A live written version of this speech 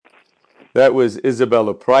That was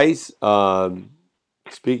Isabella Price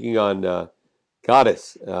speaking on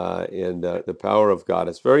goddess and the power of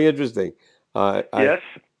goddess. Very interesting. I Yes.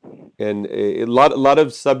 and a lot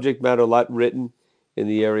of subject matter, a lot written in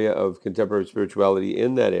the area of contemporary spirituality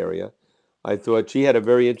in that area. I thought she had a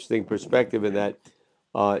very interesting perspective in that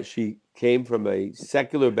she came from a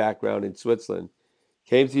secular background in Switzerland,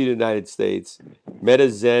 came to the United States, met a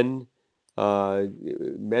Zen,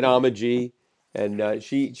 met Amaji, and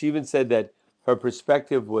she even said that her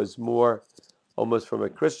perspective was more almost from a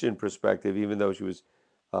Christian perspective, even though she was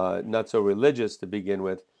not so religious to begin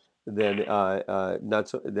with, than not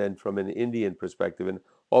so than from an Indian perspective. And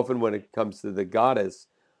often when it comes to the goddess,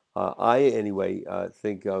 I anyway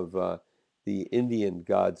think of the Indian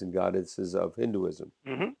gods and goddesses of Hinduism.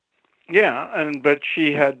 Hmm. Yeah, and but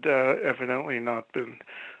she had evidently not been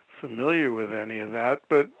familiar with any of that.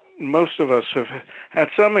 But most of us have had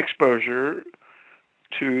some exposure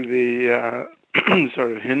to the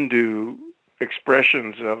sort of Hindu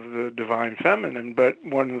expressions of the divine feminine. But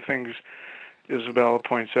one of the things Isabella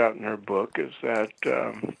points out in her book is that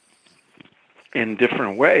in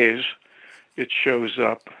different ways it shows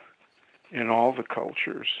up in all the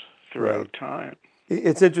cultures Right. throughout time.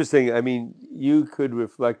 It's interesting. I mean, you could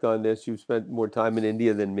reflect on this. You've spent more time in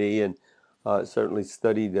India than me, and certainly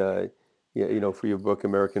studied, for your book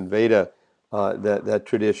American Veda, that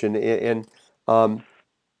tradition. And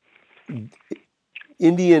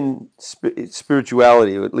Indian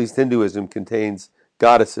spirituality, or at least Hinduism, contains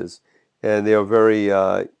goddesses, and they are very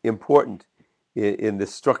important in the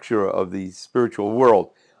structure of the spiritual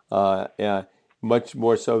world, much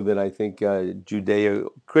more so than I think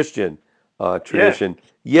Judeo-Christian Yes. tradition.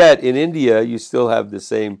 Yet in India, you still have the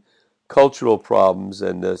same cultural problems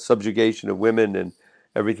and the subjugation of women and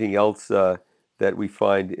everything else that we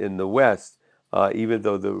find in the West, even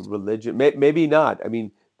though the religion, maybe not. I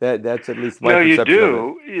mean, that's at least my No, you perception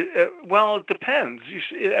of it. do. Well, it depends.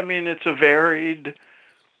 I mean, it's a varied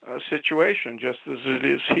situation, just as it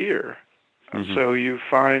is here. Hmm. So you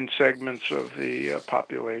find segments of the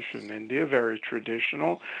population in India very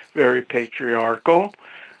traditional, very patriarchal,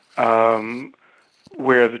 um,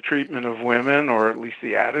 where the treatment of women, or at least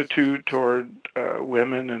the attitude toward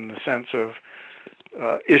women, in the sense of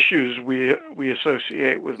issues we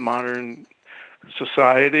associate with modern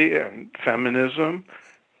society and feminism,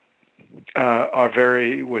 are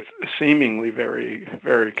very, with seemingly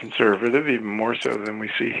very conservative, even more so than we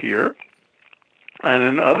see here. And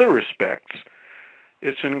in other respects,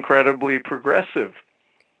 it's an incredibly progressive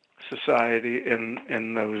society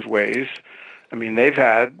in those ways. I mean, they've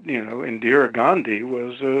had, Indira Gandhi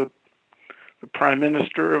was the prime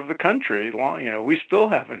minister of the country. Long, we still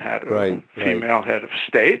haven't had a Right, right. female head of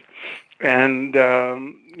state, and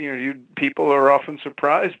you people are often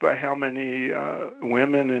surprised by how many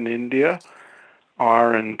women in India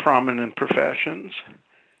are in prominent professions.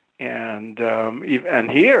 And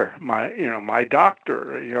here, my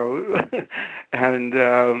doctor,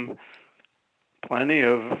 and plenty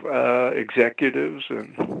of executives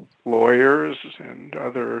and lawyers and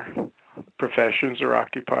other professions are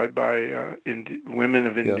occupied by women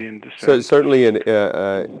of Yeah. Indian So descent. certainly in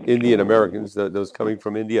Indian Americans, those coming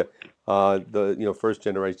from India, the first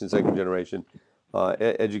generation, second generation,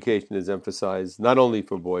 education is emphasized not only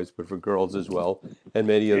for boys but for girls as well. And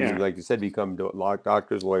many of them, Yeah, like you said, become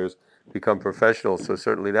doctors, lawyers, become professionals. So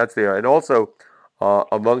certainly that's there. And also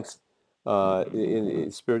amongst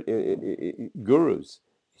in spirit gurus,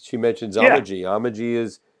 she mentions yeah, Amaji. Amaji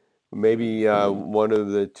is maybe one of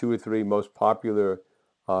the two or three most popular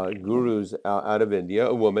gurus out of India,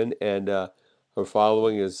 a woman, and her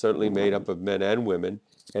following is certainly made up of men and women,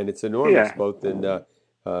 and it's enormous, yeah. both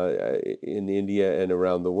uh, in India and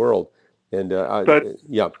around the world. And But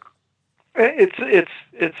yeah,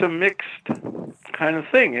 it's a mixed kind of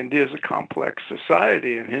thing. India is a complex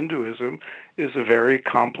society, and Hinduism is a very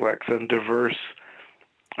complex and diverse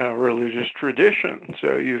religious tradition.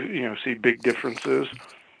 So you see big differences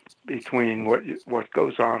between what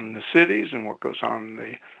goes on in the cities and what goes on in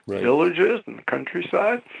the right. villages and the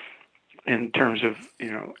countryside in terms of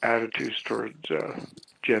attitudes towards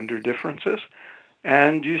gender differences.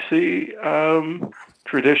 And you see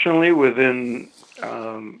traditionally within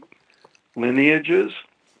um, lineages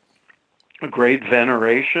a great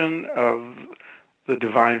veneration of the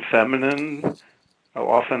divine feminine,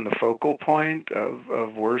 often the focal point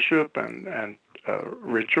of worship and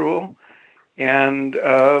ritual. And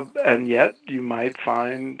yet you might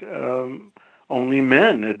find only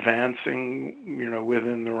men advancing,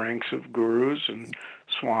 within the ranks of gurus and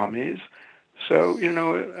swamis. So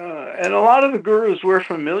and a lot of the gurus we're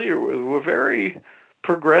familiar with were very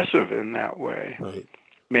progressive in that way. Right.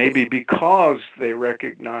 maybe because they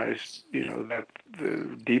recognized, that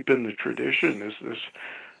deep in the tradition is this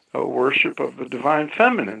worship of the divine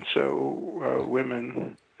feminine. So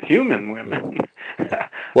women, human women,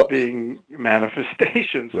 What? being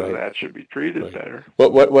manifestations of Right. that, should be treated Right. better.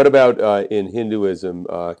 What about in Hinduism?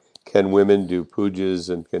 Can women do pujas,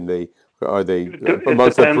 and are they It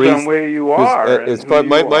amongst the depends on priests? where you Because are and as who far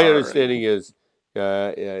my you my are, understanding and is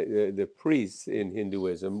the priests in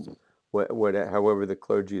Hinduism, however the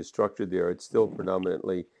clergy is structured there, it's still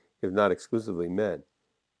predominantly, if not exclusively, men.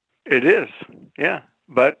 it is, yeah.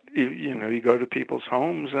 But you go to people's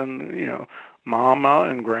homes, and mama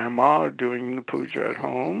and grandma are doing the puja at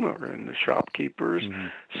home, or in the shopkeepers. Hmm.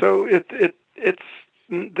 So it's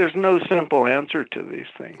there's no simple answer to these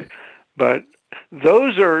things, but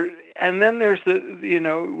those are. And then there's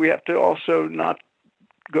we have to also not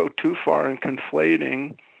go too far in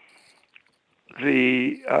conflating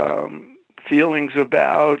the feelings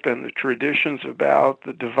about and the traditions about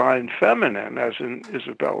the divine feminine, as in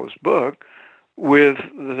Isabella's book, with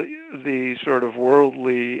the sort of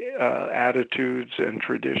worldly attitudes and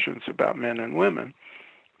traditions about men and women.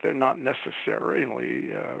 They're not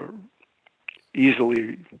necessarily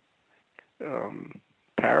easily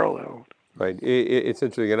paralleled. Right. It's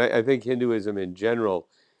interesting, and I think Hinduism in general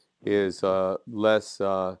is less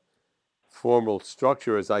formal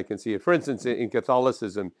structure as I can see it. For instance, in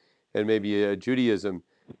Catholicism and maybe Judaism,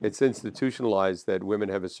 it's institutionalized that women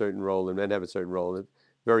have a certain role and men have a certain role. It's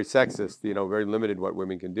very sexist, very limited what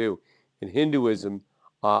women can do. In Hinduism,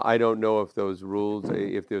 I don't know if those rules,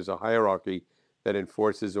 if there's a hierarchy that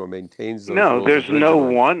enforces or maintains those No, rules as there's no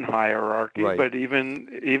rigidly. one hierarchy, Right. but even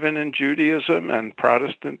in Judaism and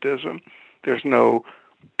Protestantism, there's no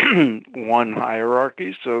one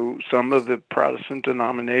hierarchy. So some of the Protestant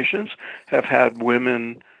denominations have had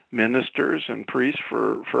women ministers and priests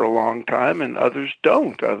for a long time, and others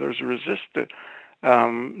don't. Others resist it.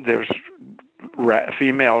 There's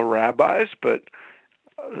female rabbis, but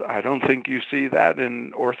I don't think you see that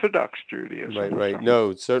in Orthodox Right, Judaism. right. So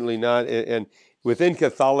No, certainly not. And within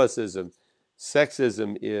Catholicism,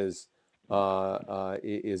 sexism is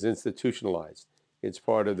institutionalized. It's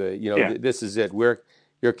part of the, yeah, this is it.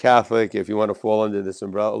 You're Catholic. If you want to fall under this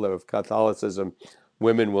umbrella of Catholicism,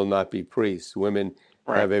 women will not be priests. Women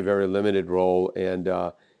right. have a very limited role, and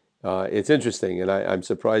it's interesting. And I'm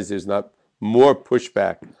surprised there's not more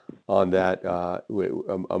pushback on that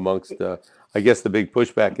amongst the. I guess the big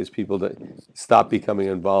pushback is people that stop becoming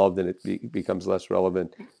involved, and it becomes less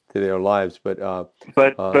relevant to their lives. But yeah.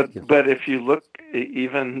 But if you look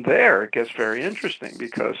even there, it gets very interesting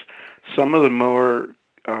because some of the more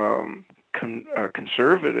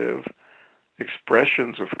conservative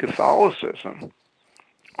expressions of Catholicism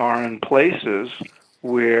are in places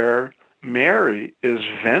where Mary is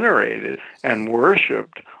venerated and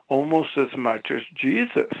worshipped almost as much as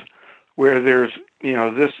Jesus, where there's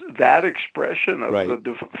that expression of Right.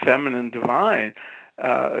 the feminine divine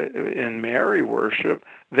in Mary worship.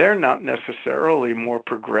 They're not necessarily more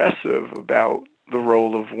progressive about the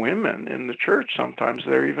role of women in the church. Sometimes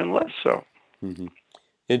they're even less so. Hmm.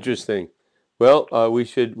 Interesting. Well, we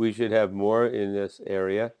should have more in this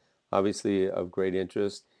area, obviously of great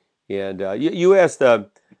interest. And you asked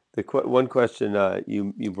one question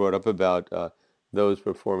you brought up about those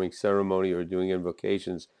performing ceremony or doing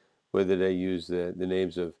invocations, whether they use the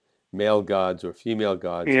names of male gods or female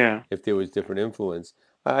gods, Yeah, if there was different influence.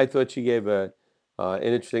 I thought she gave an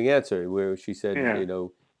interesting answer where she said, yeah.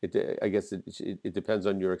 I guess it depends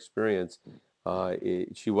on your experience.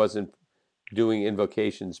 She wasn't doing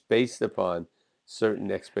invocations based upon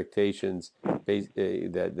certain expectations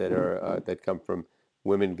that come from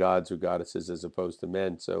women gods or goddesses as opposed to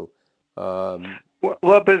men. So, Well,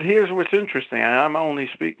 but here's what's interesting. I'm only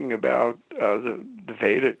speaking about the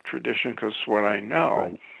Vedic tradition because it's what I know.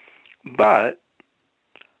 right. But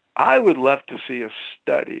I would love to see a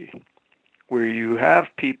study where you have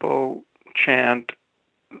people chant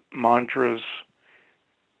mantras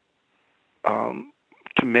um,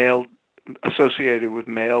 to male associated with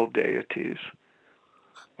male deities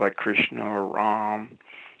like Krishna or Ram,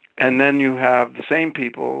 and then you have the same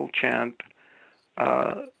people chant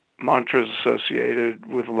uh, mantras associated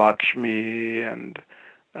with Lakshmi and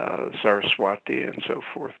Saraswati and so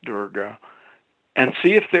forth, Durga, and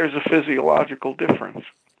see if there's a physiological difference.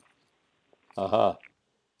 Aha.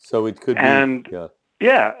 So it could be, And yeah.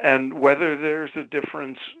 yeah, and whether there's a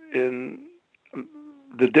difference in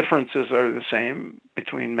the differences are the same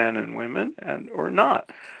between men and women and or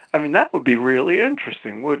not. I mean, that would be really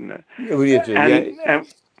interesting, wouldn't it? It would be interesting. Yeah,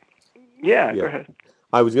 And yeah, go yeah. ahead.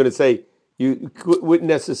 I was going to say you wouldn't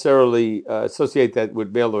necessarily associate that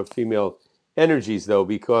with male or female energies, though,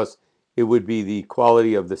 because it would be the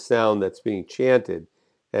quality of the sound that's being chanted,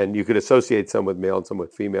 and you could associate some with male and some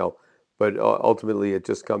with female, but ultimately it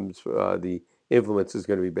just comes. The influence is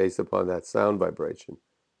going to be based upon that sound vibration.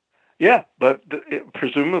 Yeah, but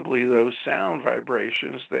presumably those sound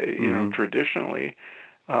vibrations, they, Hmm. traditionally,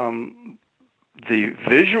 um, the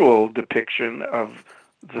visual depiction of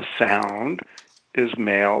the sound is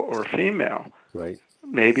male or female. Right.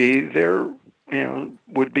 Maybe there,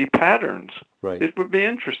 would be patterns. Right. It would be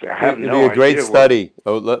interesting. I have It'd be no a great idea what. study.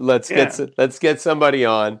 Oh, Yeah. let's get somebody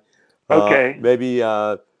on. Okay. Maybe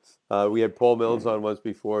we had Paul Mills on once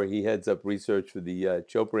before. He heads up research for the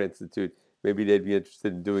Chopra Institute. Maybe they'd be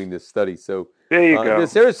interested in doing this study. So, There you no, go.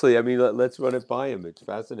 seriously, I mean, let's run it by him. It's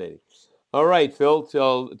fascinating. All right, Phil.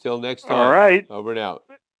 Till next All time. right. Over and out.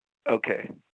 Okay.